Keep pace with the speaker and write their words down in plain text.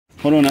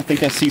Hold on, I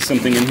think I see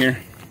something in here.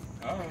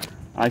 Oh.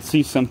 I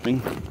see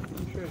something.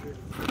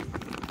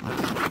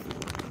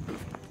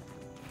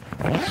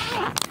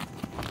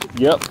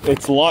 Yep,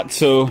 it's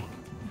Lotso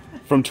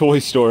from Toy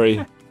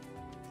Story.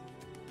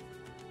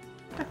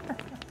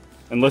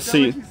 And let's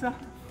see.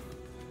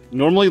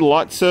 Normally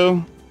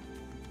Lotso,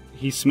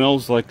 he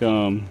smells like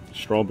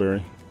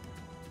strawberry.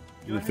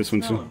 If this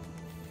one's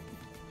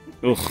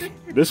ugh,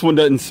 this one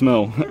doesn't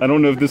smell. I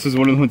don't know if this is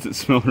one of the ones that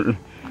smell.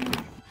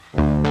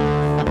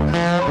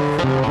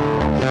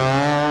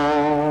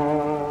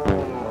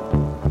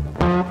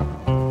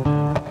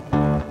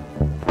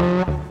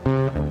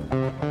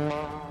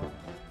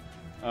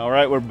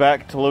 Alright, we're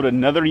back to load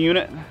another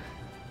unit.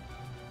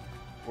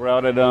 We're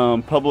out at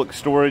Public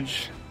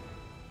Storage.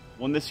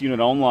 Won this unit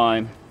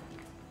online.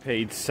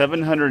 Paid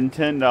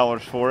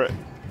 $710 for it.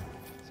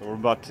 So we're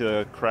about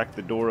to crack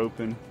the door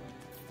open.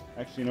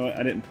 Actually, you know what?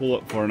 I didn't pull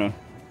up far enough.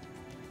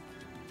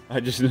 I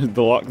just did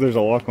the lock. There's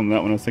a lock on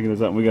that one. I was thinking there's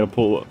that one. We gotta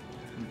pull up.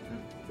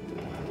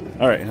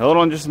 Alright, hold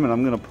on just a minute.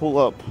 I'm gonna pull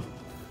up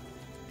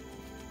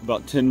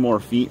about 10 more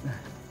feet.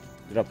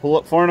 Did I pull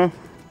up far enough?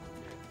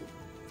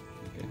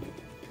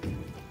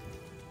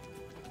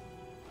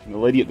 The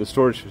lady at the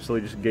storage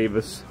facility just gave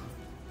us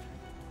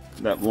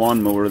that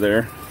lawnmower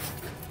there.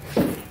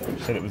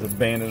 She said it was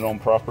abandoned on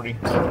property.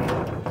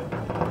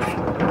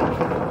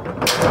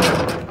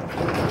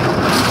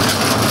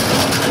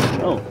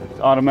 Oh,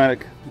 it's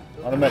automatic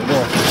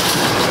door.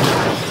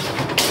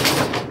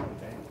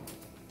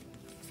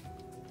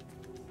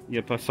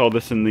 Yep, I saw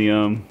this in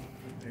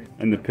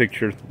the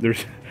picture.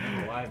 There's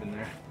Alive in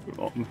there.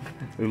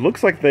 It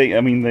looks like they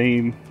had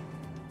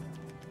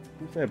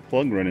a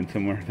plug running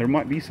somewhere. There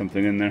might be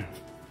something in there.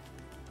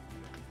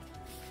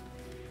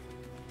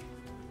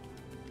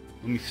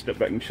 Let me step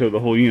back and show the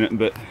whole unit,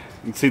 but you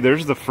can see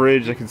there's the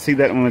fridge. I can see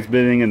that one was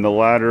bidding, and the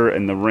ladder,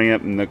 and the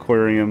ramp, and the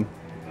aquarium.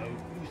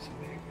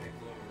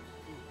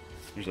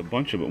 There's a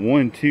bunch of it.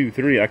 1, 2,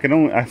 3.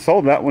 I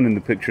saw that one in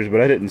the pictures, but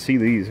I didn't see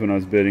these when I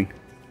was bidding.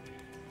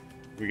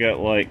 We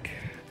got like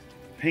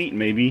paint,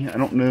 maybe. I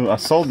don't know. I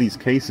saw these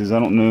cases. I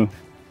don't know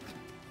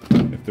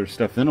if there's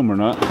stuff in them or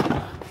not.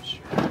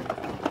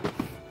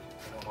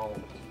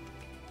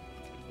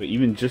 But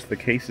even just the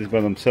cases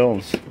by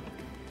themselves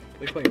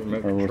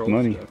are worth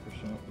money.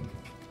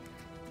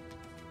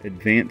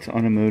 Advanced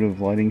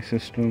automotive lighting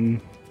system.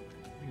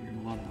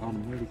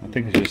 I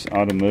think it's just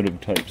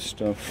automotive type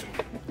stuff.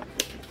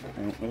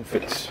 I don't know if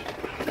it's...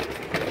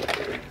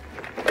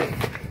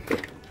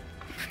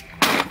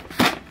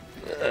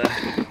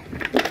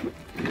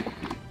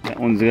 that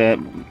one's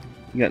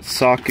got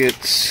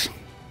sockets,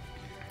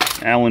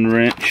 Allen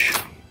wrench,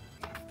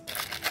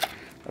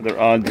 other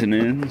odds and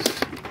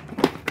ends.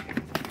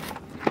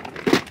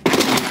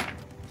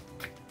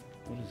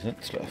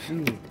 That stuff.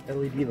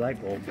 LED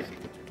light bulbs.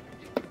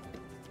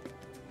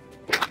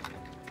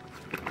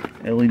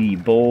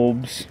 LED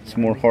bulbs,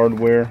 some more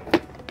hardware.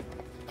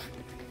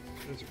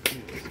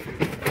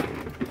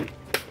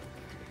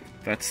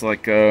 That's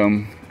like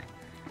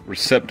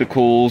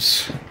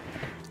receptacles.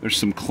 There's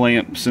some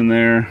clamps in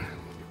there.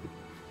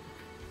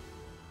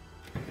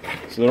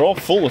 So they're all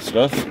full of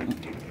stuff.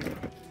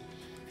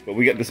 But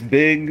we got this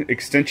big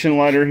extension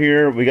ladder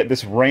here. We got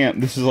this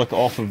ramp. This is like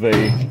off of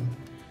a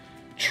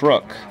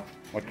truck.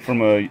 Like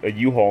from a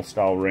U-Haul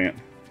style ramp.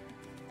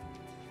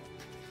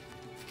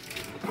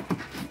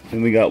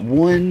 And we got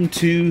 1,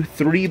 2,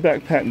 3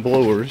 backpack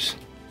blowers.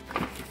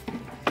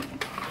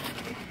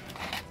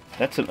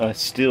 That's a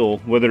still,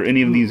 whether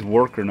any of these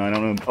work or not, I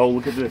don't know. Oh,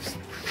 look at this.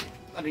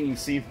 I didn't even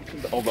see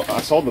all the, I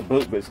saw the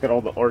boat, but it's got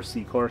all the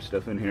RC car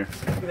stuff in here.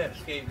 Look at that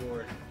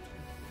skateboard.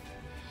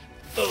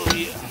 Oh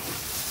yeah.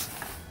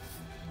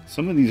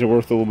 Some of these are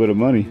worth a little bit of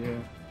money.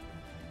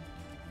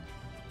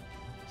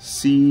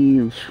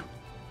 Yeah.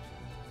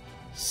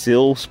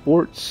 Sill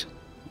Sports?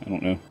 I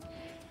don't know.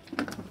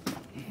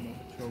 Remote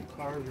patrol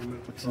cars,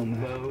 remote patrol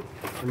boat,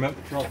 remote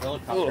patrol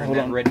helicopter, hold and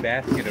that on. red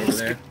basket over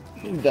there.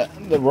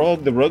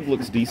 The rug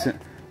looks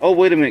decent. Oh,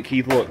 wait a minute,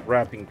 Keith, look,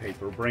 wrapping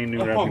paper, brand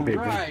new wrapping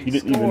paper. Right, You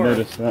didn't even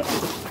notice that.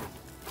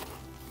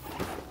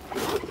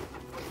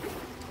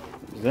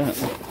 What is that?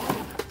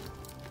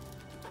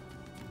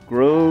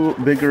 Grow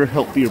bigger,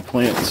 healthier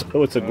plants.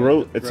 Oh, it's a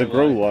grow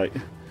light.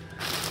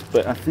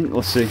 But I think,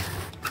 let's see.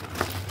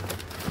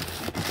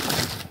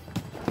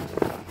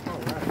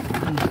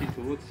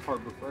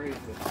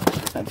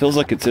 That feels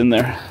like it's in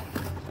there.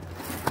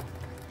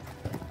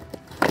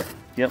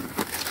 Yep.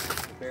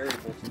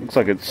 Looks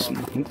like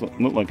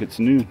look like it's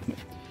new.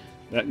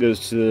 That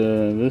goes to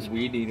this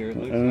weed eater. It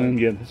looks like.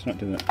 Yeah, let's not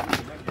do that.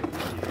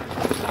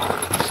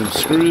 Some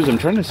screws. I'm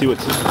trying to see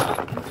what's in.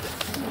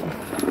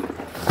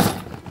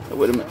 Oh,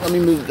 wait a minute. Let me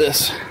move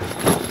this.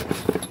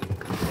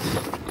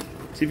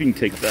 See if you can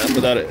take that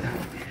without it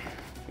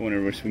going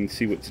everywhere, so we can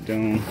see what's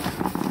down.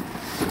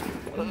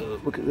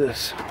 Look at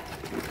this.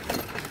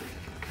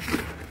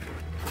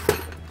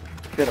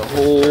 Got a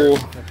whole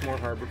That's more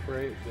Harbor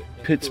Freight,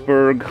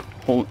 Pittsburgh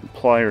whole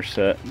plier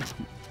set,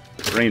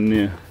 brand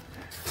new.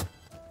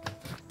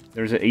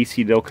 There's an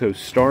AC Delco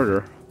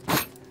starter,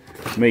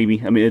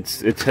 maybe. I mean,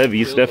 it's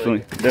heavy. It's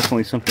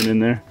definitely something in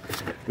there.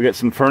 We got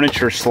some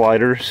furniture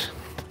sliders.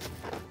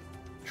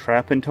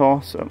 Trap and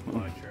toss.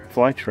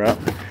 Fly trap.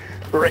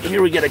 Right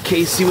here we got a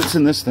case. See what's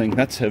in this thing.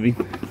 That's heavy.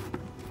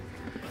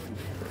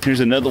 Here's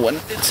another one.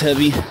 It's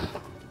heavy.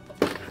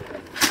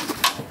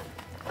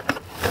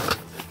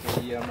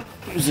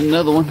 Here's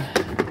another one.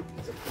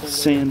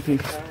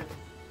 Sandpaper.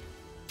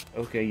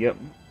 Okay, yep.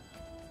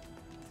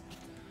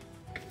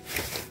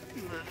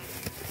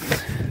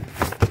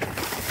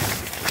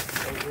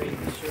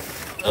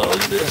 Oh,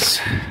 look at this.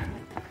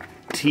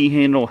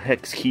 T-handle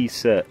hex key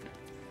set.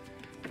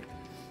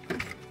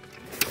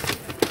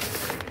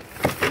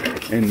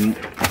 And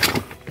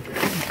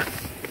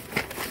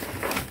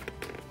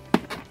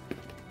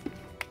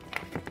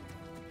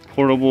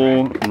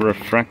portable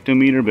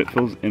refractometer, but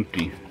feels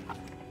empty.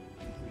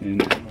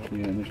 And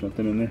yeah, there's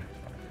nothing in there.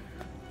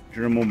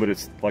 Dremel, but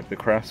it's like the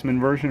Craftsman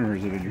version, or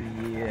is it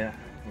a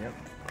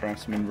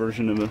Craftsman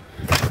version of a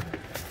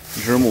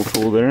Dremel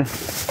tool there?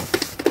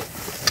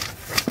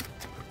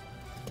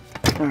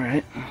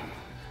 Alright.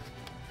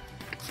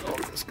 So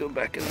let's go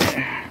back in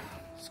there.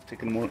 Let's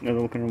take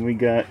another look at what we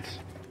got.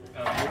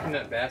 Look in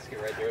that basket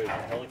right there, there's a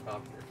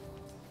helicopter.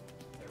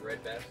 That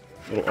red basket.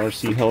 Little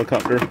RC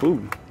helicopter.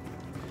 Ooh.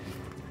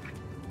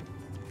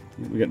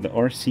 We got the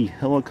RC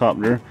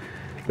helicopter,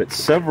 but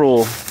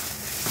several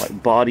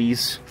like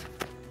bodies,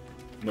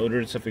 motors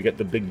and stuff. We got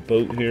the big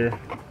boat here.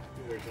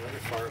 There's another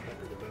car up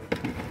under the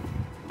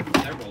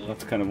boat. Several.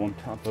 That's kind of on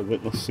top of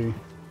it. Let's see.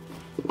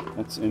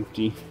 That's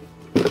empty.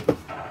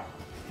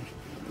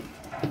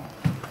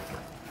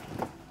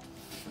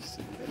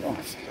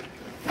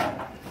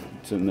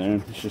 What's in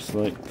there? It's just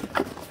like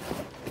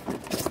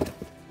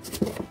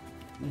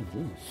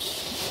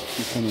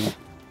kind of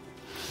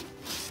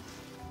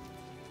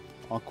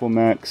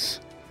Aquamax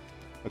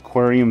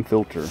aquarium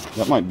filter.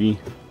 That might be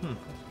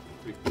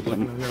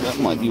that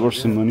might be worth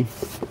some money.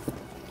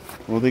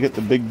 Well, they got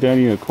the Big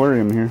Daddy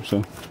aquarium here,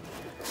 so,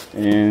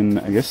 and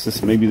I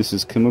guess maybe this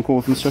is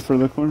chemicals and stuff for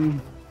the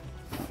aquarium.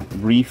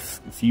 Reef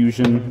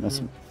Fusion.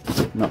 That's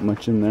not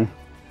much in there.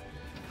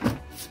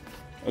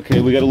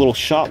 Okay, we got a little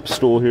shop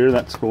stool here.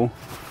 That's cool.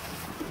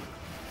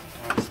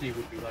 Steve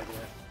would be like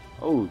that.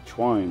 Oh,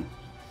 twine.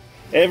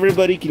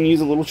 Everybody can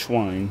use a little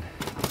twine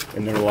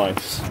in their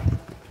lives.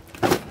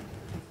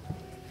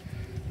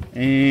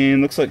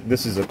 And looks like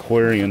this is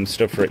aquarium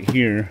stuff right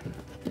here.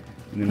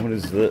 And then what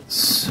is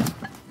this?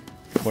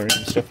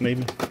 Aquarium stuff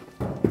maybe?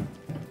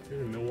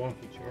 Here's a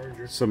Milwaukee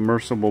charger.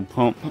 Submersible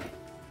pump.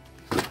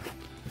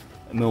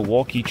 A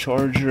Milwaukee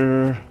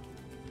charger.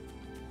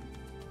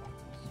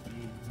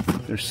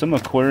 There's some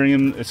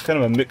aquarium. It's kind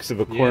of a mix of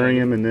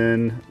aquarium and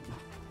then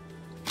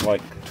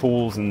like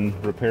tools and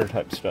repair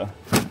type stuff.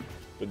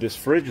 But this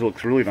fridge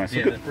looks really nice.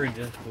 Yeah, the fridge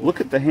is cool. Look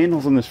at the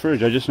handles on this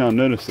fridge. I just now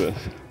noticed this.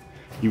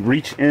 You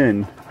reach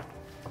in.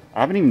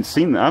 I haven't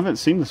seen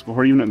this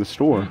before, even at the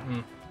store.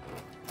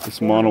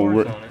 This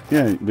model,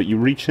 yeah, but you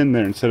reach in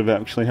there instead of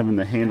actually having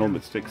the handle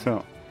that sticks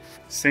out.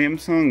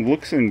 Samsung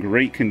looks in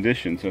great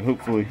condition, so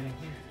hopefully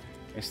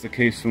that's the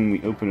case when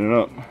we open it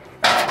up.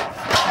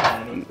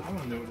 I want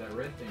to know what that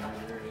red thing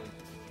right there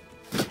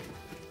is.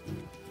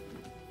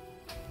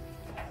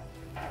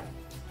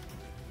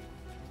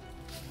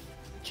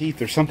 Keith,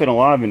 there's something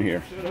alive in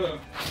here. Shut up.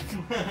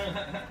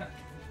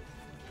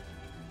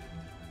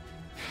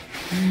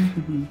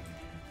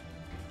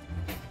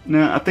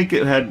 No, I think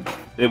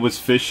it was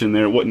fish in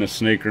there. It wasn't a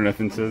snake or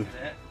nothing. So.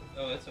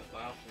 Oh, that's a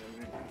file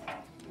cabinet.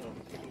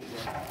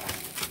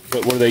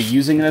 But were they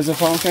using it as a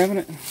file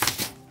cabinet?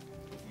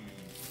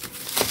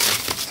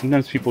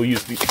 Sometimes people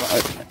use these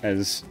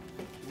as.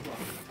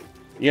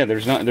 Yeah,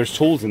 there's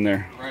tools in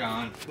there. Right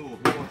on. Cool.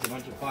 Who wants a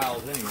bunch of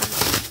files anyway?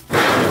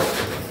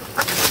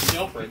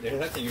 Shelf right there.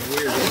 That thing is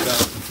weird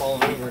about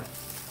falling over.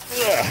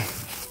 Ugh.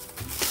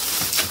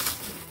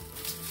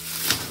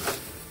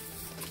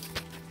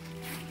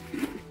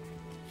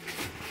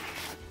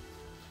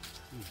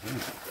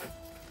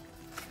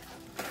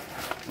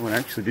 Oh, I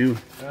actually do.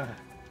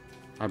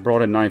 I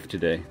brought a knife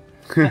today.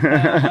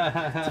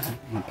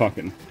 My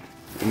pocket.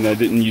 And I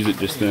didn't use it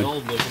just then.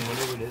 Old looking,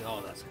 whatever it is.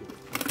 Oh, that's cool.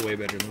 That's way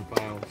better than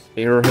files.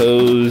 Air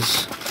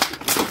hose,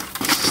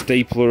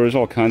 staplers,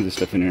 all kinds of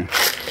stuff in here.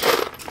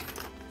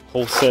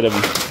 Whole set of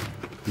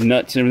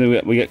nuts and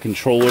everything. We got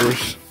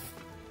controllers,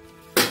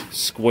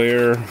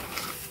 square,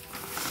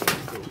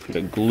 got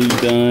a glue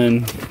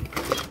gun,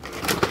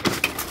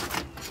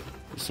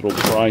 this little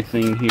pry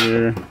thing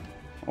here,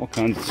 all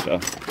kinds of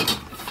stuff.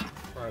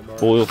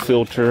 Oil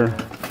filter.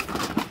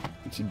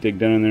 Let's dig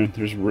down in there.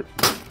 There's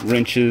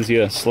wrenches,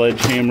 yeah,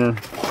 sledgehammer.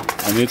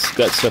 I mean, it's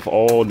got stuff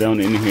all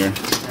down in here.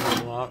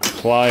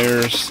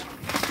 Pliers.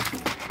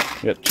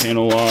 We got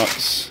channel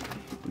locks.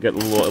 We got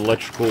little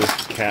electrical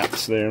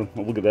caps there.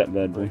 Oh, look at that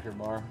bad boy.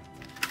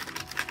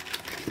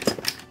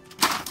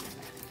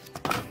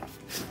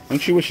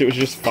 Don't you wish it was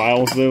just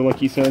files though,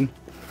 like you said?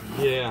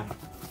 Yeah.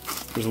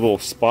 There's a little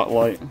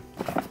spotlight.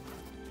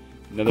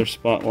 Another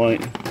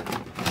spotlight.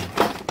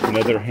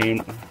 Another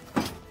hammer.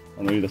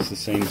 Or maybe that's the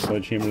same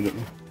sledgehammer that.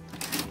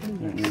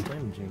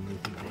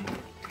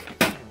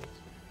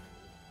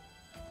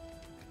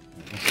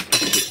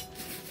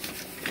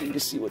 looking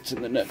to see what's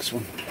in the next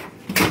one.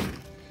 I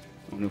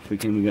don't know if we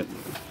can get.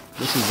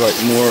 This is like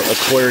more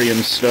aquarium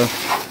stuff.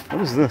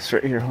 What is this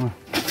right here, huh?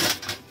 I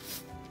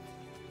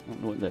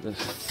don't know what that is.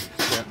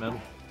 Scrap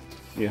metal.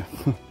 Yeah.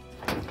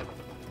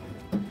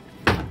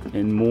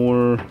 And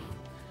more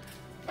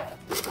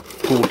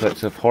cool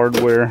types of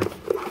hardware.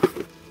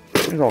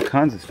 There's all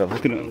kinds of stuff.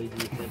 Look at it.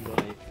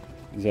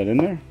 Is that in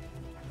there?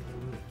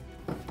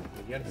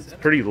 It's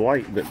pretty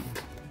light, but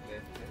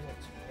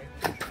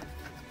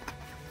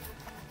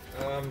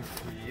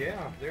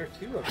yeah, there are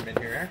two of them in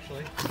here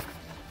actually.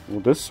 well,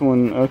 this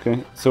one,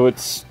 okay. So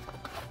it's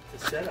A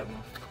set of them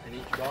in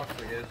each box,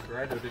 I guess.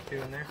 Right, are there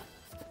two in there?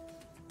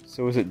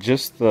 so is it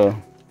just the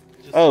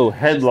Just, oh just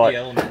headlight? the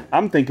element.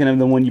 I'm thinking of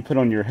the one you put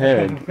on your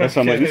head. That's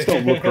why I'm like, this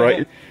don't look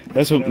right.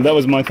 That's what that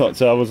was my thought.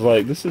 So I was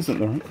like, this isn't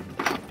the.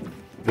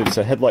 It's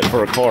a headlight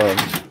for a car.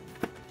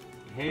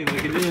 Hey,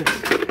 look at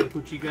this. Look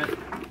what you got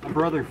a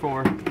brother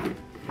for.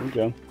 There you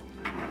go.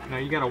 Now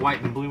you got a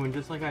white and blue one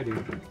just like I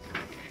do.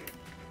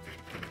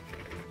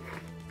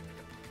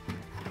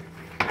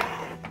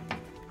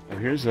 Oh,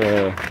 here's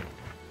a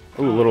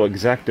little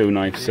X-Acto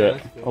knife set.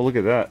 that's cool. Oh, look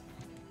at that.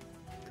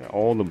 Got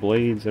all the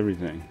blades,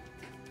 everything.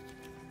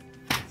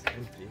 It's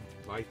empty.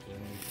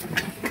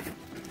 Viking.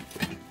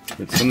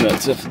 But some of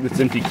that stuff that's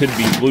empty could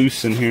be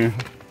loose in here.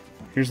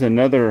 Here's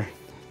another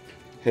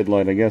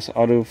headlight, I guess.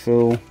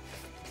 Autofill.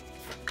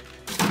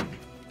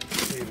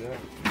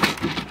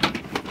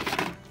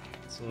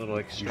 It's a little Drill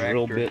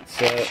extractor. bit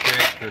set.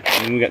 Extractor.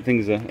 And then we got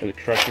things, a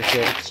tractor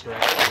set.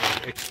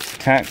 Extractor.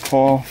 Tack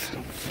cloth.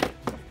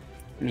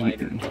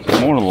 Lighter.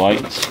 There's more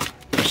lights.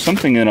 There's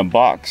something in a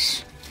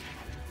box.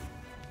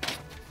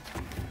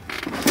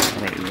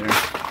 Right there.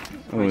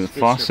 Oh, the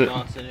faucet.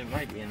 It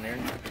might be in there.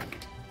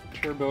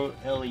 Turbo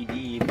LED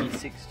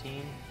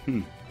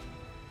V16.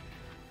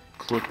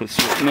 Clip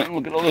assortment.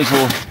 Look at all those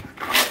little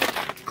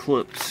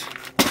clips.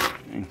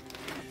 Okay.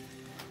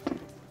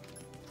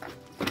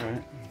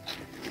 Alright.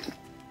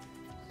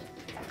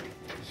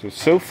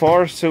 So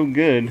far, so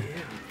good.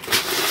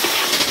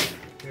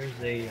 There's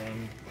a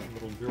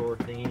little drawer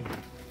thingy.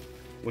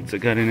 What's it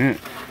got in it?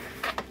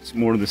 It's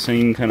more of the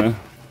same kind of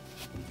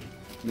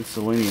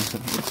miscellaneous,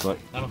 it looks like.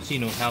 I don't see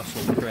no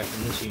household crap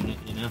in this unit,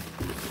 you know?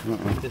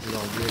 This is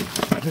all good.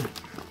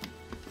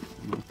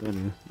 What that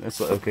is. That's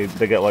like, okay,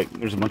 they got like,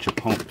 there's a bunch of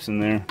pumps in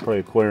there, probably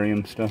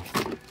aquarium stuff.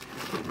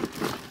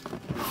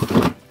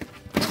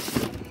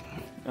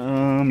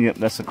 Yep,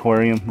 that's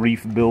aquarium,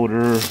 reef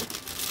builder. So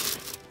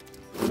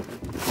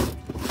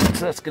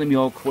that's gonna be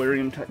all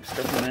aquarium type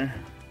stuff in there.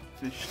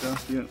 Fish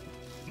stuff, yep.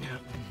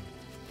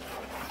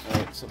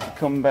 Alright, so if we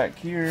come back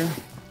here.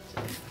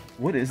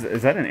 What is that?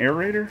 Is that an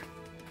aerator?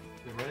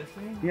 The red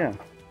thing? Yeah.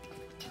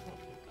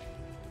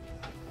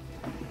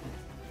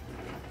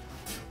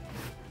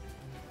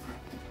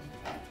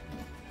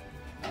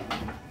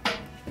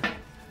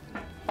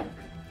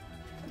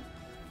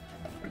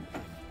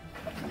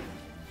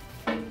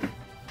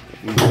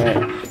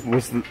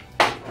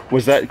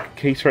 Was that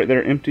case right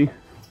there empty?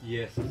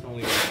 Yes, it's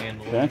only a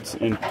handle. That's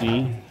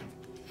empty.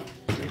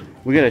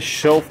 We got a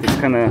shelf that's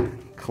kind of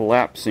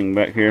collapsing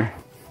back here.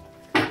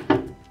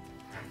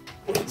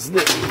 What's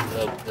this?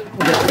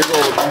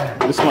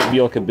 This might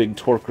be like a big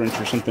torque wrench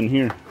or something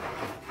here.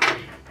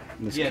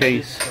 In this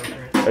case.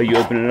 Oh, you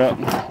open it up?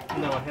 No,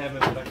 I haven't,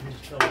 but I can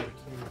just tell my keys.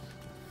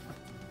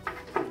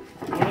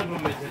 One of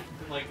them is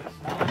like a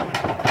small one,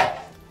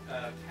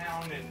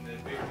 pound, and the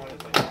big one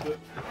is like a foot.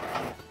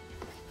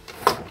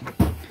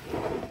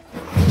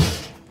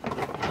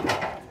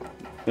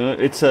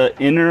 It's a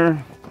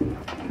inner.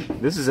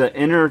 This is an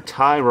inner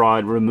tie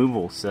rod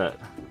removal set.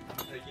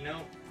 You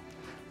know?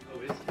 Oh,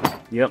 is it?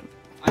 Yep.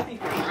 I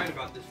think you're right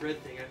about this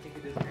red thing. I think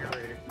it is an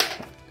aerator.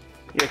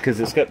 Yeah, because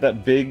it's got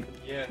that big,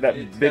 Yeah, that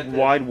it's big got the-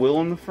 wide wheel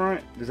on the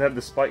front. Does it have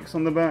the spikes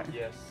on the back?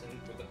 Yes, and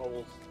with the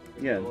holes.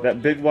 Yeah,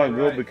 that big wide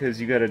wheel Right. because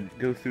you got to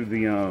go through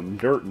the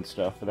dirt and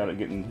stuff without it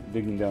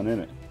digging down in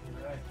it.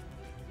 Right.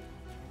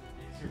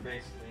 These are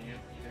basically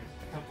empty. There's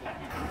a couple of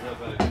pieces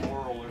of a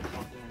coral or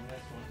something in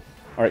this one.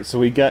 All right, so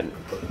we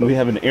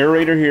have an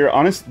aerator here.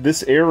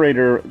 This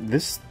aerator,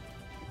 this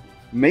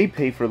may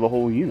pay for the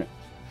whole unit.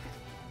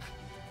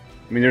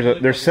 I mean,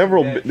 there's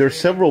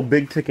several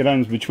big ticket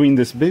items between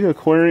this big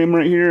aquarium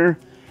right here,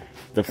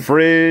 the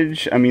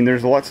fridge. I mean,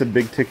 there's lots of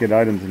big ticket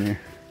items in here.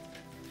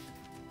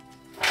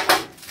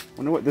 I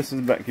wonder what this is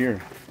back here.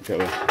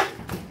 Okay,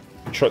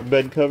 truck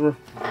bed cover.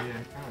 Yeah,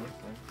 it kind of looks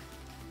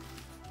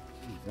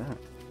like. What is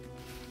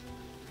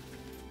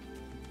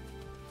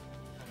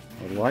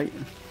that? A light?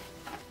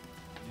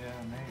 Yeah,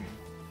 maybe.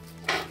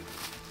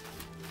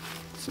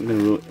 Something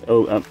really.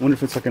 Oh, I wonder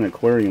if it's like an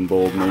aquarium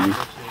bulb, maybe.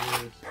 Yes,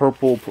 it is.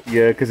 Purple,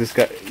 yeah, because it's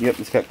got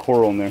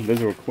coral in there.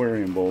 Those are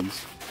aquarium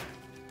bulbs.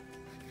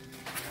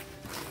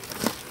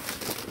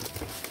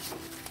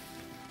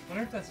 I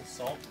wonder if that's a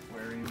salt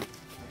aquarium.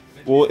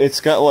 Well, it's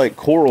got like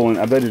coral, and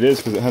I bet it is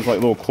because it has like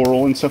little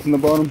coral and stuff in the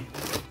bottom.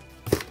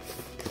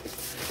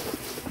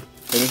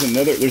 And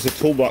there's a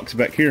toolbox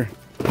back here.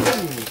 Ooh,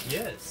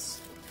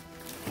 yes.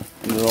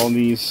 And there are all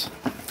these.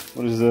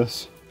 What is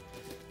this?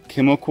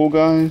 Chemical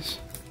guys.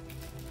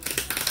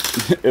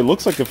 It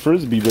looks like a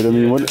frisbee, but I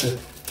mean, Yeah, what? it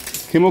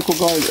does. Chemical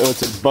guard? Oh,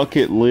 it's a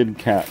bucket lid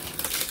cap.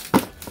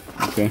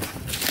 Okay.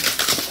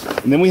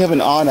 And then we have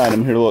an odd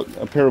item here. Look,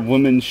 a pair of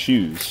women's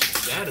shoes.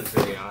 That is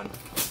very odd.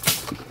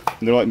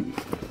 They're like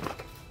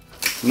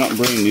not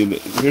brand new, but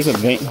here's a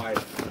van. Why?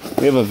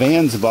 We have a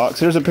Vans box.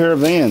 Here's a pair of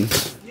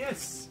Vans.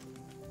 Yes.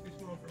 Too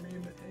small for me,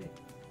 but hey.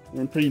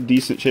 They're in pretty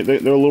decent shape. They're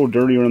a little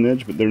dirty around the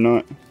edge, but they're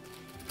not.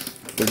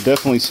 They're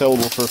definitely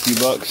sellable for a few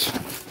bucks.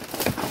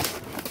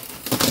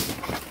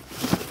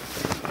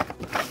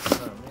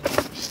 Oh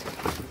man.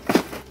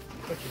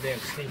 Put your damn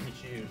stinky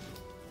shoes.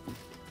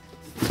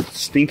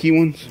 Stinky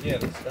ones. Yeah,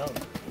 the stunk.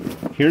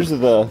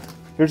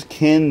 Here's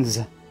Ken's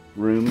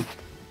room.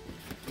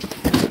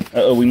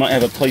 Uh-oh, we might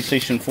have a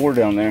PlayStation 4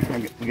 down there.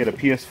 We get a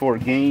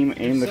PS4 game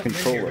and the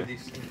controller.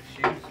 These stinky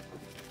shoes.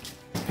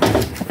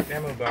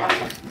 Ammo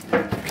boxes.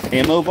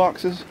 Ammo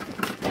boxes?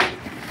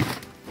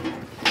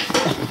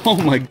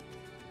 Oh my.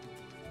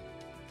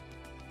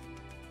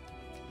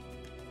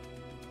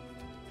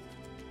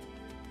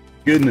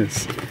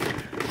 Goodness.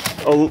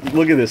 Oh,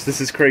 look at this. This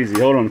is crazy.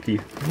 Hold on,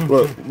 Keith.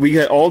 Look, we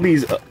got all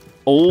these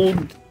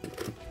old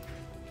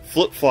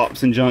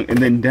flip-flops and junk, and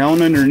then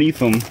down underneath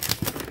them.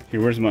 Here,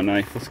 where's my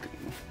knife? Let's,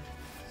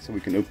 so we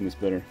can open this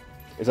better.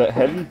 Is that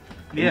heavy?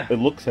 Yeah. It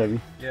looks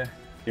heavy. Yeah.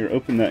 Here,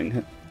 open that.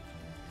 And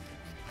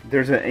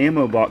there's an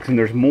ammo box, and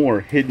there's more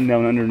hidden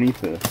down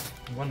underneath this.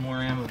 One more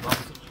ammo box.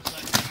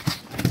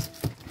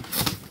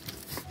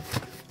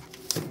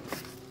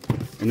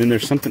 And then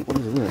there's something. What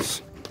is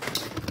this?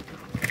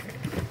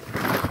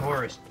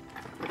 Taurus.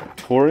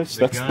 Taurus?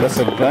 The That's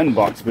a gun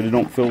box, but it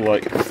don't feel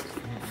like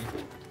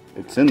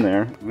it's in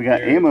there. We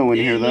got ammo in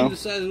here though. Look at the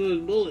size of those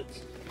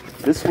bullets.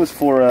 This was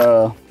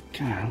for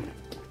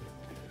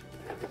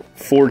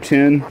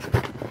 410.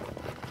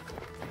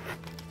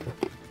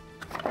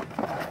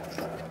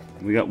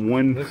 We got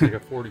Looks like a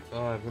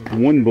 45.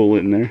 one bullet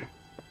in there.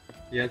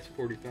 Yeah, it's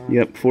 45.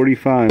 Yep,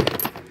 45.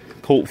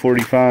 Colt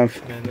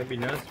 45. Man, that'd be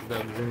nice if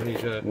that was in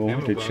these We'll ammo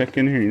have to boxes. check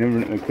in here. You never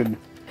know. It could.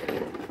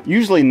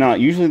 Usually not.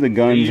 Usually the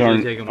guns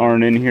usually take 'em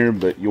aren't in here,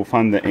 but you'll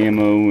find the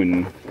ammo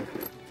and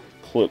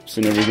clips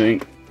and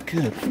everything.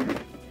 Good.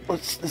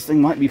 This thing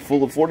might be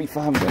full of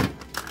 45 though.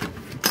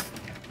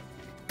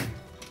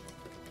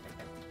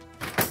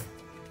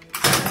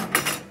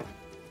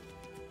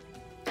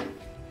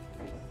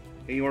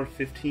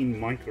 AR-15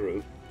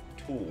 micro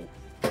tool.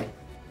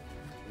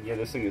 Yeah,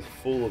 this thing is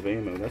full of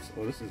ammo. This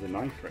is a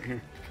knife right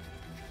here.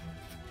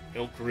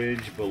 Elk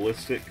Ridge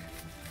ballistic.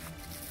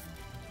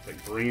 It's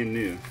like brand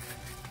new.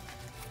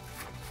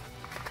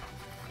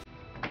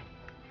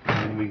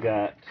 And we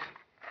got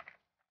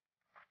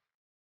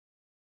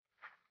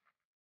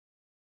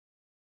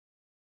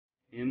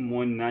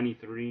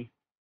M193.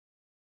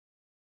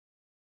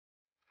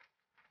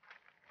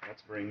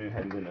 That's brand new,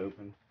 hadn't been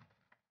opened.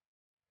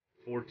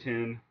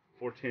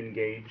 410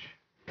 gauge.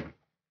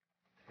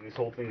 And this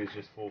whole thing is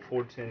just full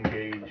 410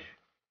 gauge.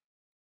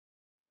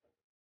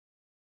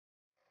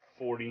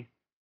 40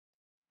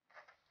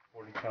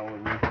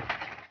 caliber,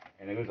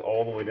 and it goes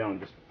all the way down.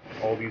 Just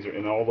all these are,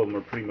 and all of them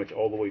are pretty much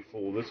all the way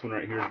full. This one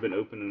right here has been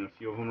open, and a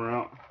few of them are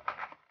out.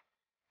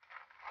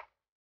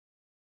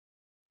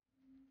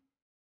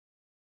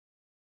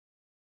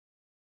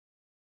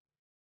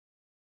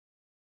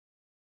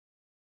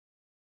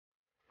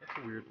 That's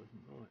a weird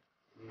looking bullet.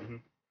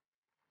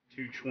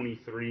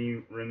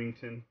 223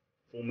 Remington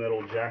full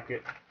metal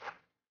jacket.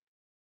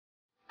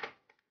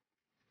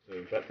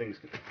 So that thing's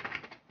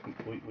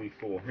completely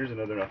full. Here's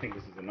another. I think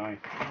this is a knife.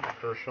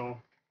 Kershaw.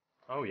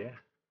 Oh yeah,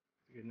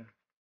 good enough.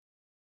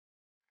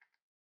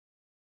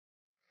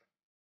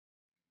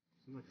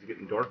 Seems like it's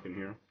getting dark in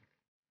here.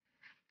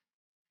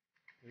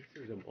 At least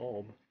there's a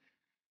bulb.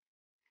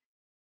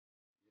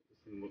 This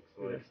thing looks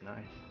Ooh, like that's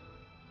nice.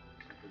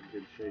 it's in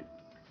good shape.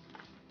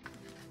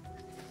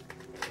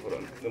 Hold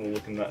on. Then we'll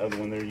look in that other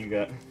one there you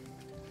got.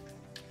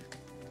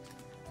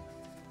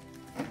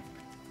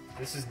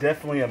 This is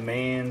definitely a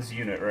man's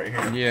unit right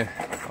here. Yeah,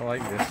 I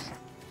like this.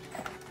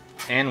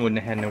 Ann wouldn't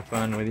have had no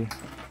fun with you.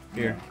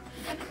 Here.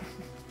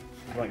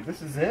 Like,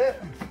 this is it?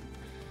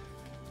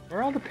 Where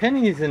are all the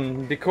pennies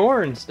and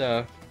decor and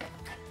stuff?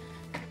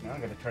 Now I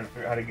gotta try to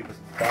figure out how to get this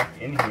back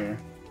in here.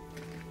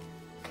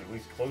 At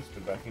least close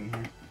to back in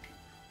here.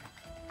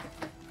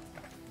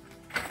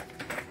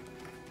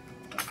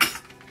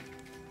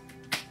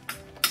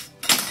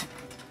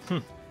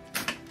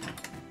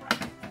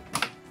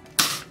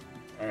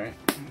 Alright.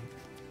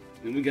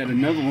 Then we got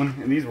another one,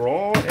 and these were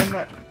all in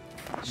that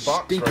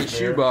box Stinky right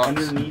shoe there, box.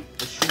 underneath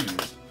the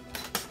shoes.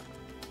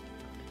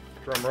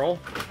 Drum roll.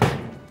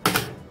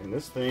 And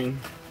this thing,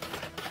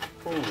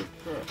 holy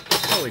crap.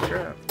 Holy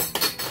crap.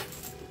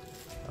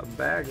 A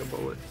bag of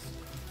bullets.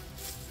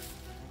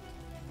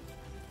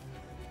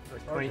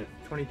 Like 20,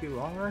 22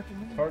 long rifle?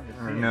 It's hard to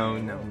see. No.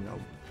 Enough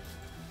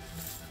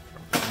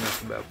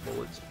about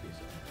bullets.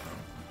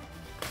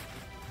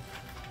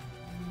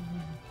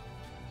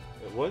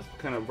 It was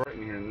kind of bright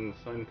in here, and then the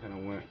sun kind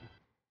of went.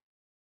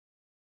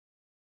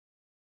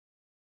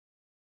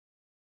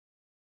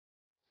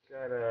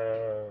 Got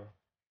a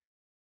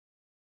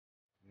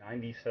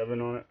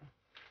 97 on it.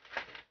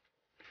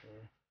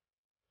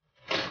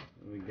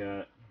 We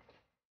got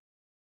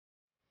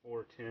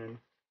 410.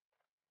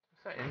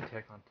 What's that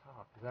Intech on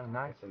top? Is that a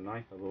knife? That's a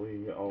knife, I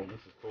believe. Oh,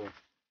 this is cool.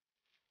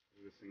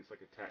 This thing's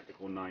like a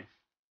tactical knife.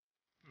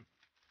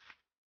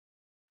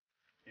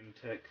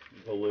 Intech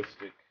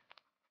ballistic.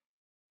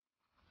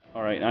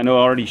 Alright, I know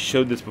I already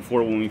showed this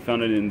before when we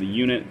found it in the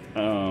unit.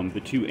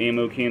 The 2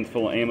 ammo cans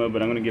full of ammo,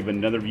 but I'm going to give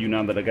another view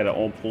now that I got it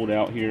all pulled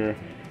out here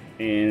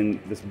and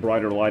this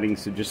brighter lighting,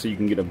 so just so you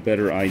can get a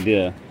better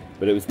idea.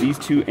 But it was these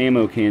 2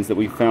 ammo cans that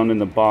we found in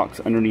the box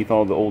underneath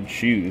all the old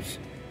shoes.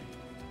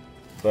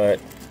 But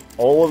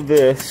all of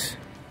this,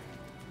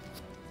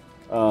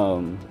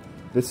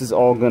 this is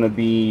all going to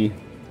be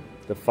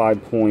the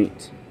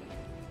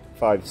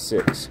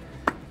 5.56.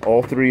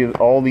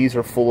 All these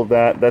are full of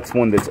that. That's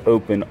one that's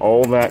open.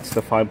 All that's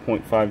the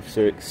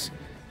 5.56.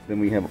 Then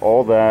we have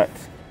all that.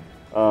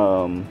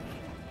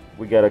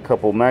 We got a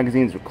couple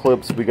magazines or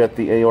clips. We got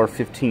the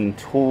AR-15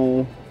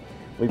 tool.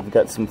 We've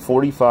got some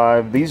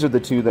 45. These are the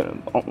 2 that,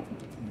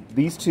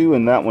 these 2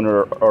 and that one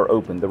are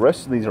open. The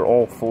rest of these are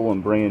all full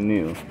and brand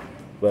new.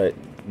 But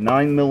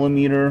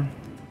 9mm,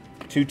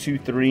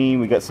 223.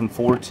 We got some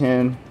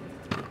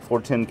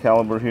 410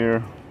 caliber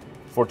here,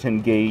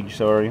 410 gauge.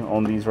 Sorry,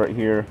 on these right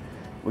here.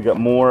 We got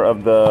more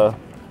of the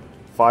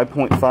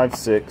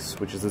 5.56,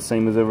 which is the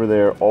same as over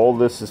there. All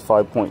this is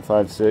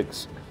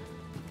 5.56.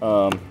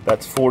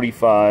 That's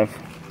 45.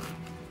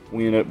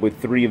 We ended up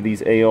with 3 of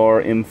these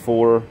AR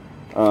M4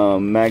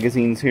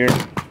 magazines here.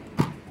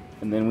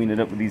 And then we ended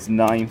up with these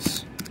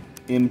knives.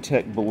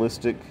 M-Tech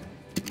ballistic.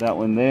 That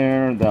one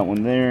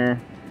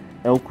there,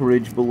 Elk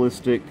Ridge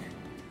ballistic,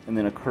 and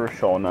then a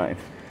Kershaw knife.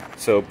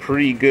 So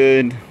pretty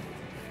good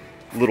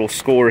little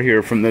score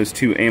here from those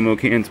 2 ammo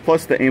cans,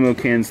 plus the ammo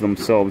cans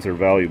themselves are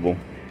valuable.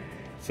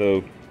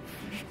 So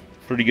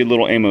pretty good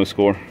little ammo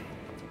score.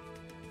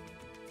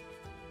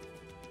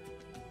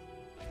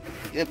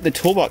 Yep, the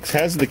toolbox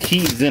has the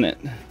keys in it.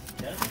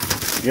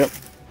 Yep,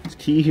 it's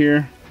key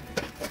here,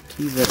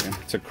 key there.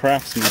 It's a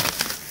Craftsman.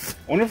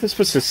 I wonder if it's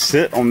supposed to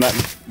sit on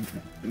that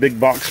big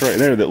box right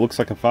there that looks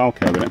like a file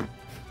cabinet.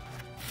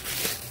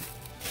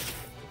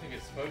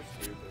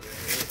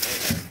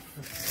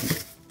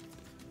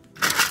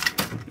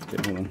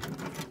 Okay, hold on.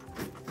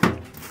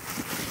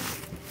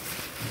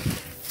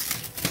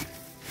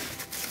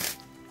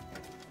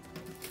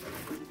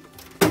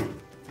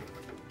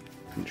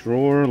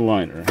 Drawer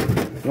liner.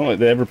 Don't let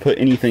they ever put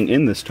anything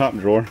in this top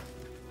drawer.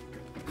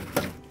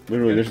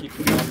 Literally,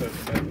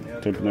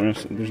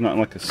 there's not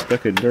like a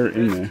speck of dirt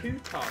in there. 2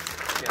 top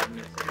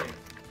cabinets, I think.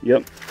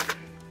 Yep.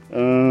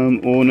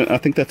 Well, no, I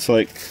think that's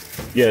like,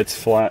 yeah,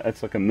 it's flat.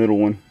 That's like a middle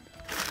one.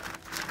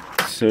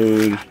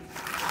 So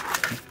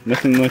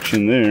nothing much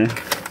in there.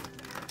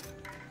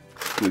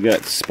 We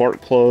got spark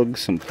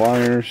plugs, some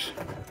pliers.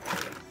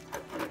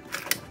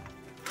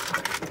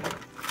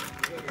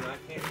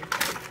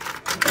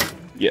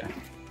 Yeah.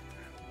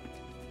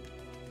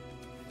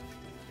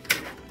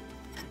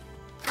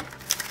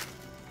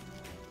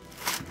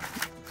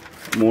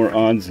 More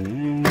odds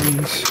and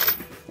ends.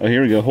 Oh,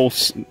 here we go. A whole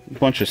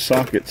bunch of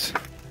sockets.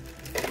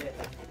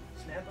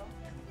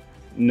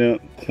 No,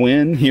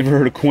 Quinn. You ever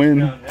heard of Quinn?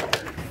 No,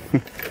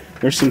 never.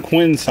 There's some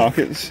Quinn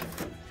sockets.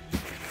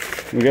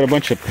 We got a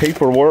bunch of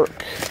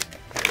paperwork.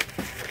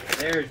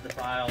 There's the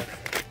file.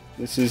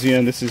 This is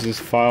his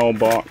file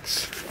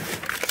box.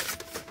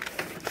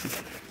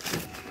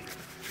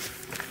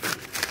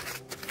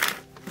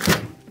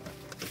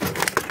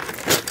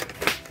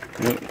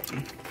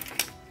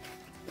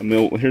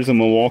 Here's a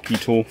Milwaukee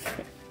tool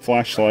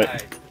flashlight.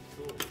 Right.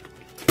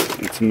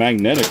 It's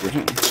magnetic,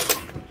 isn't it?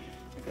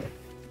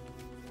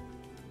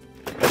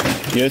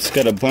 Yeah, it's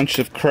got a bunch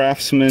of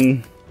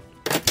Craftsman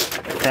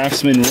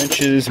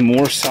wrenches,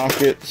 more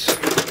sockets,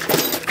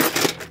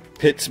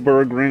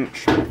 Pittsburgh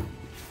wrench.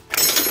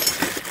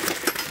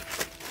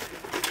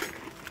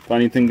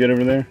 Find anything good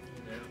over there?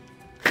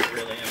 No,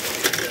 really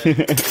am.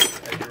 A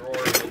drawer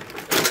with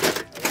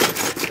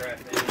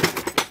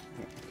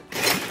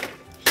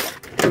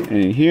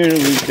And here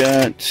we've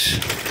got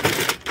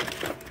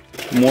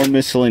more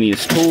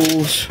miscellaneous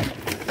tools.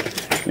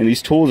 And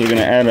these tools are going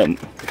to add up.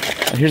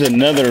 Here's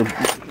another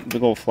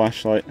big old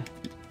flashlight.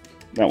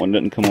 That one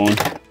didn't come on.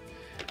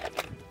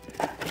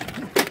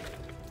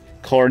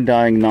 Car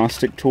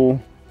diagnostic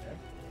tool.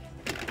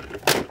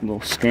 Little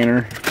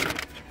scanner.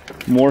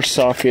 More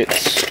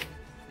sockets.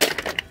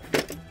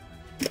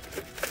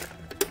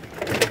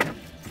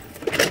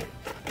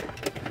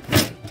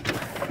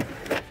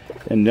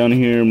 And down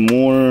here,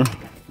 more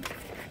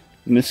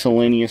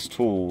miscellaneous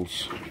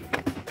tools.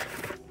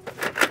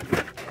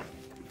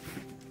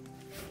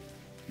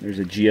 There's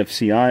a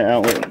GFCI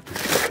outlet.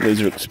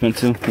 Those are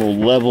expensive. A little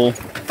level.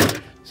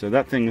 So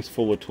that thing is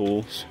full of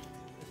tools.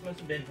 This must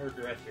have been her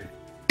dresser.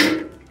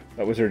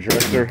 That was her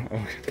dresser?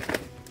 Okay.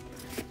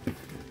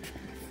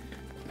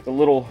 The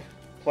little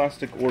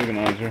plastic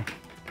organizer.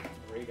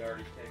 Radar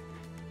detector.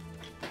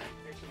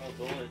 Here's some more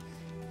bullets.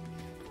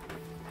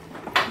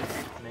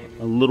 Maybe.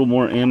 A little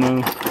more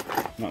ammo.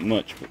 Not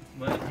much,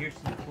 but But here's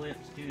some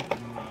clips too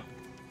from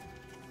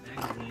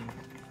magazines.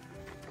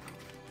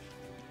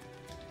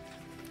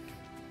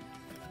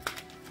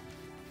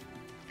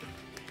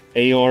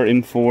 AR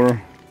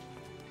M4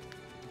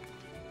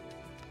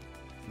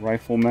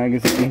 rifle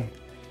magazine.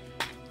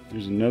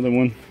 There's another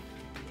one.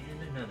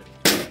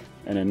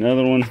 And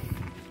another one.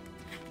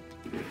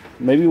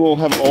 Maybe we'll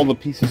have all the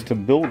pieces to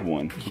build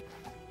one.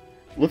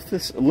 Lift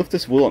this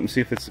wheel up and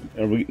see if it's.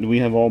 Do we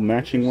have all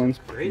matching ones?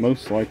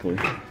 Most likely.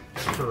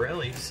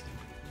 Pirellis.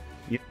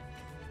 Yeah.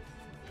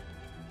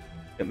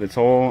 It's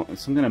all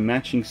some kind of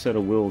matching set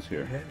of wheels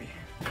here. Heavy.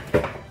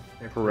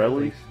 They're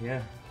Pirellis?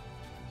 Yeah.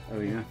 Oh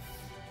yeah.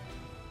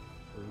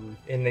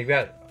 And they've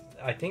got.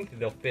 I think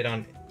they'll fit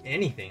on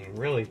anything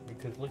really,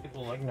 because look at the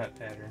lug nut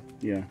pattern.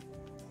 Yeah.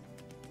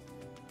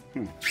 I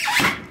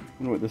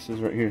wonder what this is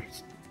right here.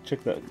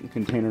 Check that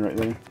container right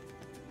there.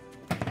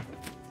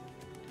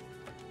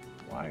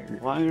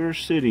 Wire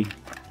City.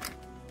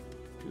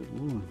 Good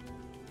lord.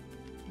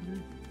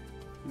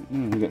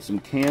 We got some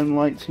can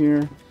lights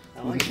here.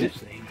 I like this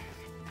thing.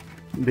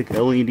 Big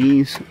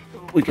LEDs.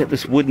 We got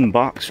this wooden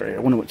box right here.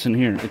 I wonder what's in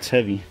here. It's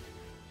heavy.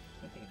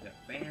 I think it's got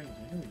fans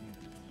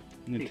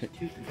and everything. Takes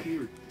 2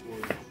 computer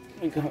cords.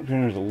 Let me go up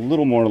there. There's a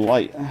little more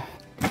light. If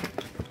you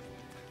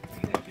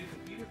got 2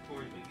 computer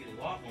cords, we get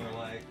a lot more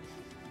light.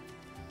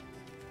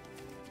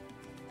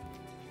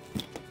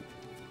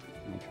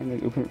 I'm trying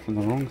to open it from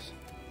the wrong side.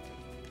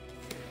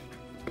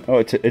 Oh,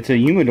 it's a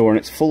humidor and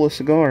it's full of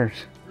cigars.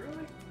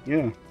 Really?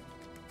 Yeah.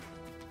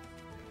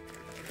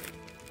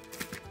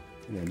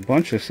 There's a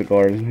bunch of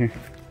cigars in here.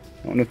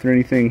 I don't know if there's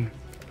anything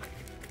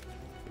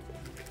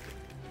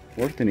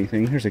worth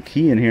anything. There's a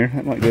key in here.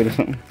 That might go to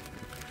something.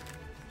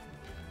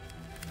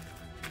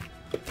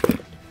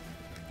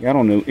 Yeah, I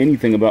don't know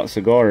anything about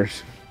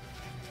cigars.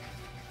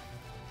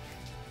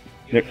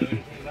 You don't know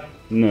anything about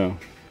them? No.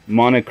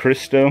 Monte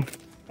Cristo.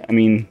 I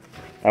mean,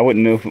 I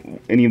wouldn't know if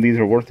any of these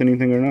are worth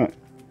anything or not.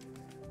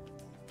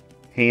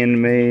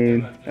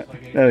 Handmade.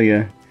 Oh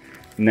yeah.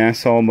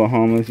 Nassau,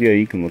 Bahamas. Yeah,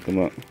 you can look them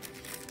up.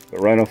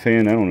 But right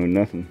offhand, I don't know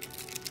nothing.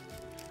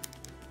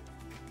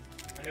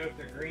 I know if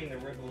they're green, they're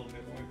worth a little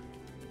bit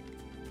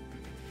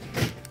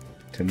more.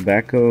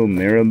 Tobacco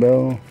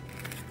Maribel.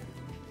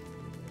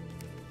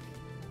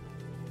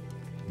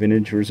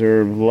 Vintage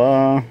Reserve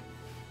La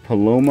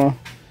Paloma.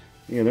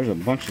 Yeah, there's a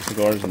bunch of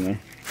cigars in there.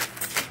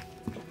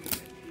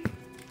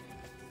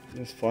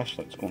 This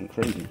flashlight's going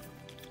crazy.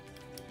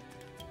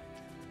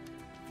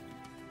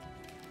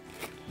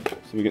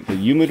 So we get the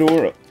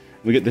humidor.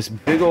 We get this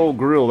big old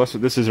grill. That's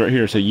what this is right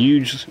here. It's a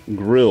huge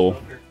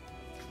grill.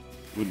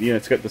 Yeah,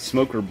 it's got the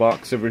smoker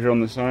box over here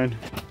on the side.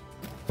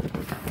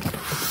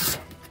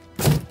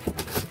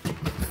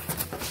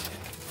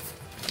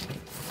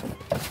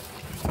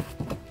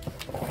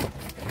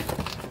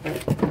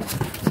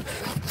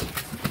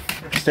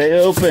 Stay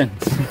open.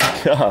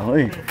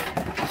 Golly.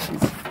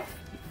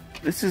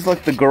 This is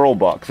like the girl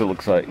box, it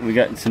looks like. We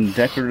got some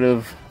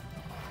decorative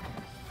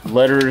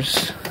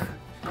letters.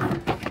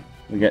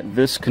 We got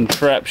this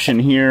contraption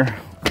here.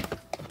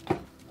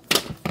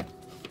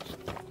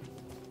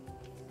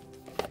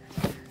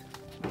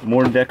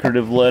 More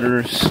decorative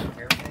letters.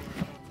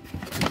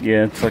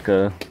 Yeah, it's like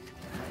a...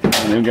 And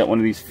then we got one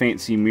of these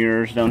fancy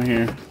mirrors down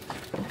here.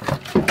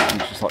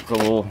 It's just like a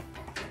little...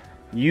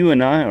 You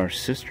and I are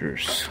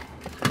sisters.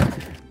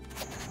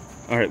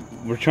 Alright,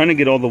 we're trying to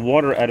get all the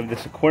water out of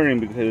this aquarium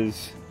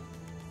because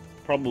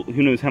probably,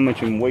 who knows how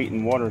much in weight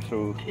in water,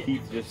 so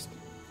Keith just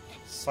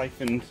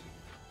siphoned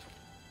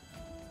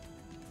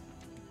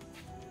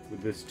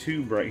with this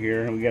tube right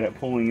here, and we got it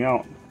pulling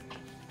out.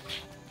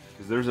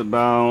 Because there's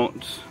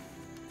about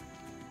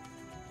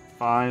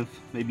 5,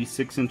 maybe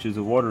 6 inches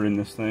of water in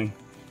this thing,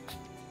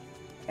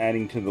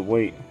 adding to the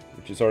weight,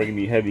 which is already going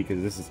to be heavy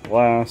because this is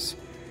glass.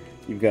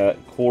 You've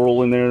got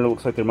coral in there, it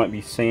looks like there might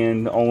be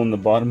sand all in the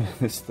bottom of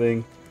this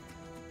thing.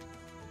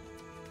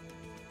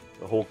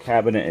 The whole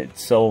cabinet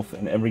itself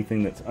and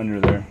everything that's under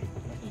there.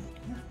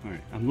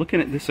 Alright, I'm looking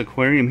at this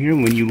aquarium here.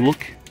 When you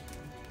look,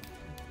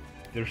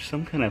 there's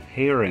some kind of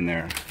hair in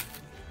there.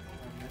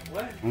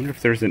 What? I wonder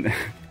if there's an... Is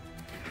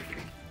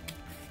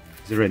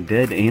there a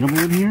dead animal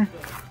in here?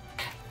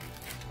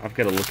 I've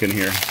got to look in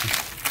here.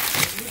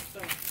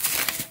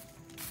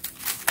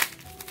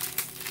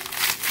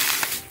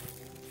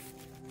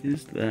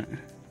 Is that...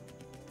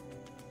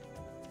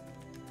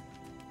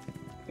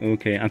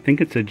 Okay, I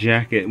think it's a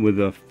jacket with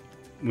a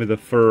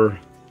fur,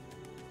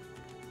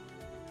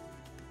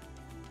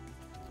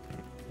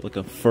 like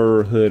a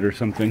fur hood or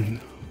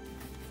something.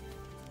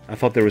 I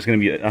thought there was gonna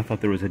be I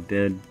thought there was a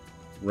dead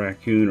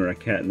raccoon or a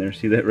cat in there.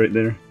 See that right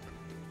there?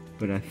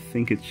 But I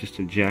think it's just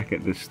a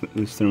jacket that's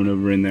thrown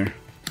over in there.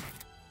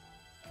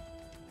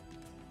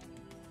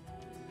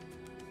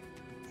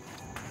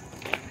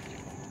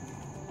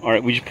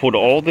 Alright, we just pulled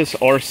all this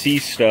RC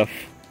stuff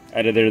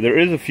out of there. There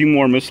is a few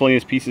more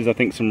miscellaneous pieces, I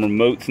think some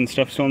remotes and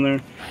stuff's on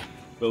there.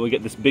 But we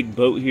got this big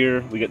boat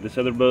here, we got this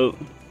other boat.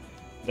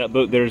 That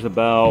boat there's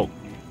about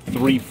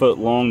 3 foot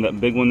long, that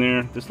big one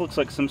there. This looks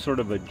like some sort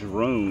of a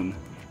drone.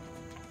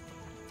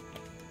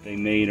 they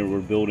made or were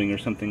building or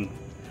something.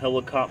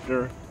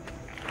 Helicopter.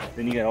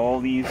 Then you got all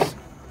these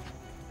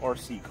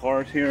RC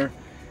cars here.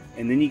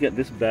 And then you got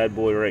this bad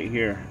boy right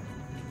here.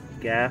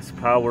 Gas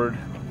powered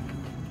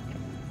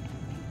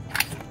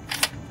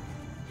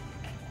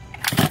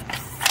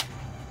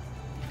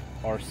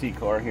RC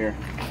car here.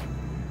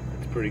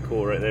 That's pretty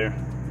cool right there.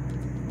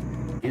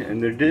 Yeah,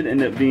 and there did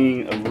end up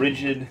being a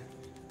rigid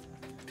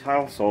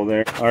tile saw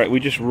there. Alright, we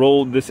just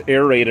rolled this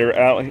aerator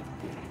out.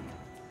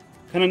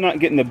 Kind of not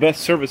getting the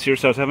best service here,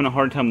 so I was having a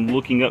hard time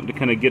looking up to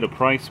kind of get a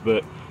price,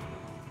 but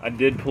I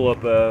did pull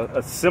up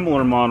a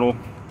similar model,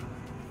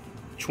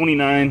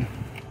 $2,900,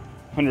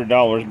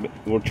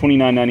 or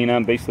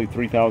 $2,999, basically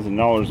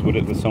 $3,000 what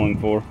it was selling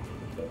for.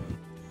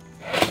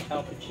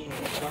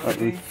 Alright,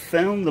 we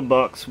found the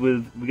box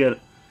with, we got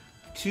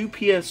two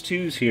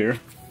PS2s here.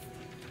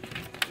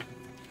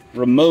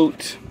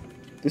 Remote.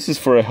 This is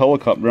for a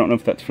helicopter. I don't know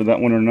if that's for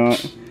that one or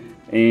not.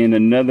 And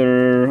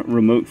another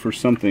remote for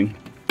something.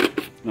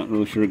 Not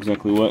really sure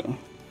exactly what.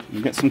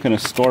 We've got some kind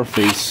of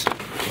Scarface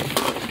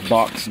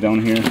box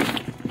down here.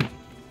 Let's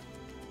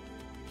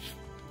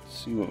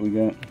see what we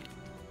got.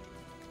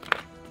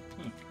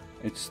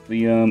 It's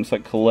the it's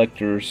like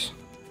collector's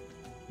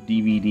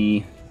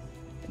DVD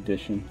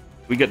edition.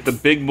 We got the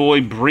big boy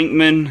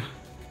Brinkmann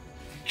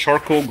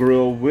charcoal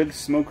grill with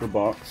smoker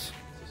box.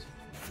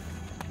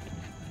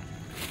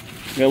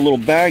 Got a little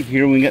bag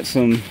here. We got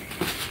some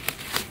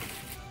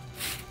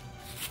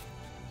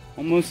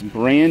almost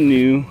brand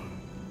new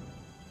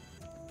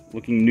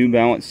looking New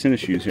Balance tennis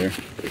shoes here,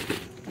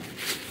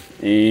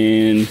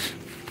 and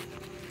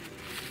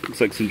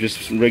looks like some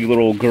just regular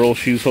old girl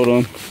shoes. Hold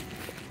on,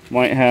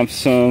 might have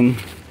some.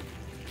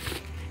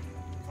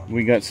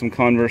 We got some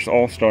Converse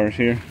All-Stars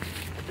here,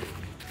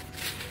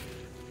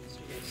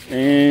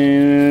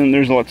 and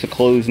there's lots of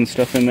clothes and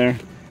stuff in there.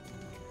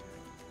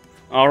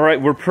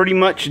 Alright, we're pretty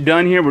much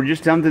done here. We're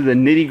just down to the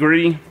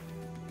nitty-gritty.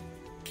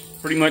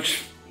 Pretty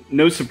much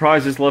no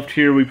surprises left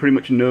here. We pretty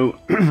much know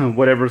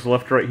whatever's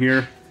left right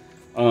here.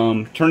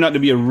 Turned out to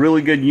be a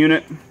really good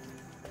unit.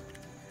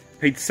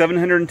 Paid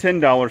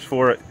 $710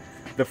 for it.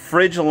 The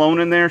fridge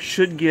alone in there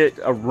should get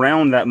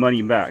around that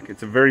money back.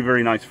 It's a very,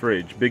 very nice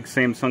fridge. Big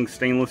Samsung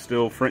stainless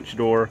steel French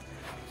door.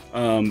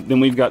 Then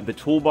we've got the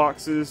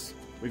toolboxes.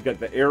 We've got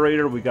the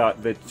aerator. We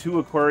got the 2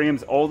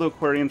 aquariums, all the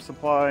aquarium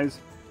supplies.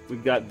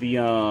 We've got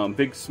the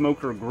big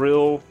smoker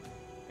grill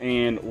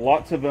and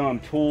lots of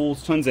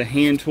tools, tons of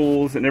hand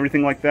tools and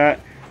everything like that.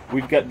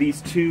 We've got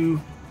these 2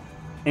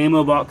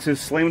 ammo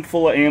boxes slammed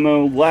full of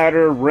ammo,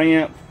 ladder,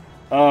 ramp.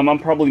 I'm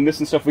probably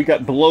missing stuff. We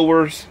got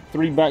blowers,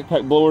 3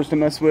 backpack blowers to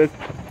mess with.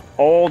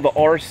 All the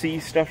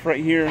RC stuff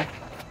right here.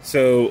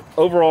 So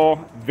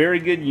overall, very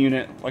good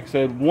unit. Like I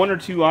said, 1 or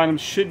 2 items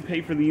should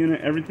pay for the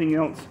unit. Everything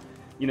else,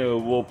 you know,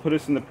 will put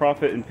us in the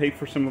profit and pay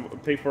for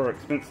our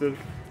expenses.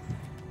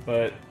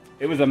 But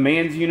it was a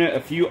man's unit, a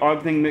few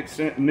odd things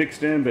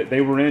mixed in, but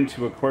they were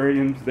into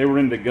aquariums, they were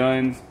into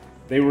guns,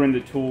 they were into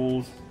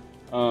tools.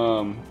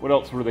 What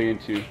else were they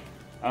into?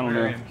 I don't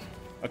know.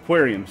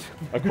 Aquariums.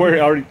 I think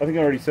I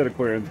already said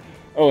aquariums.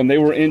 Oh, and they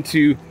were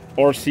into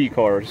RC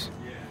cars.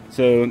 Yeah.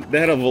 So they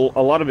had a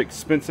lot of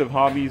expensive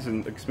hobbies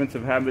and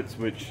expensive habits,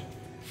 which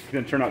is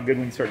going to turn out good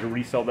when you start to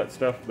resell that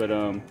stuff. But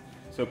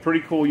so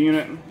pretty cool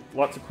unit.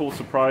 Lots of cool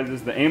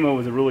surprises. The ammo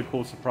was a really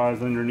cool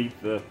surprise underneath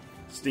the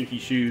stinky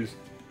shoes.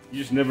 You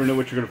just never know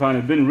what you're going to find.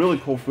 It'd been really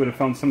cool if we would have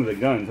found some of the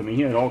guns. I mean,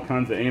 he had all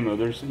kinds of ammo.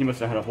 He must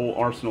have had a whole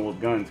arsenal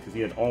of guns because he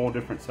had all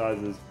different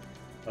sizes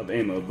of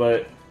ammo.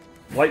 But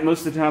like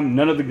most of the time,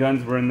 none of the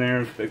guns were in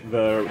there.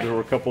 There were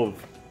a couple of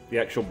the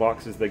actual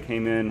boxes that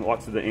came in.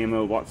 Lots of the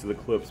ammo, lots of the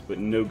clips, but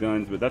no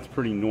guns. But that's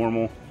pretty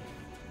normal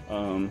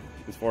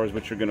as far as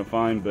what you're going to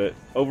find. But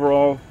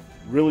overall,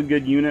 really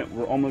good unit.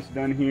 We're almost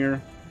done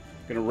here.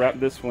 Gonna wrap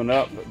this one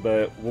up,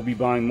 but we'll be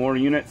buying more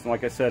units. And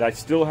like I said, I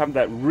still have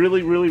that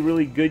really, really,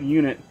 really good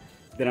unit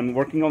that I'm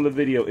working on the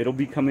video. It'll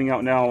be coming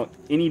out now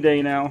any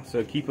day now,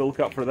 so keep a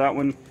lookout for that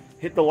one.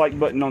 Hit the like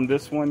button on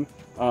this one.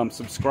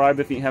 Subscribe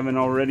if you haven't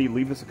already.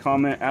 Leave us a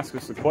comment, ask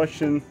us a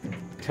question,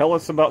 tell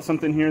us about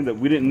something here that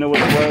we didn't know what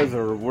it was,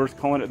 or we're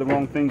calling it the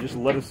wrong thing. Just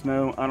let us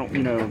know. I don't,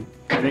 you know,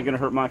 it ain't gonna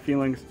hurt my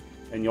feelings.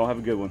 And y'all have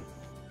a good one.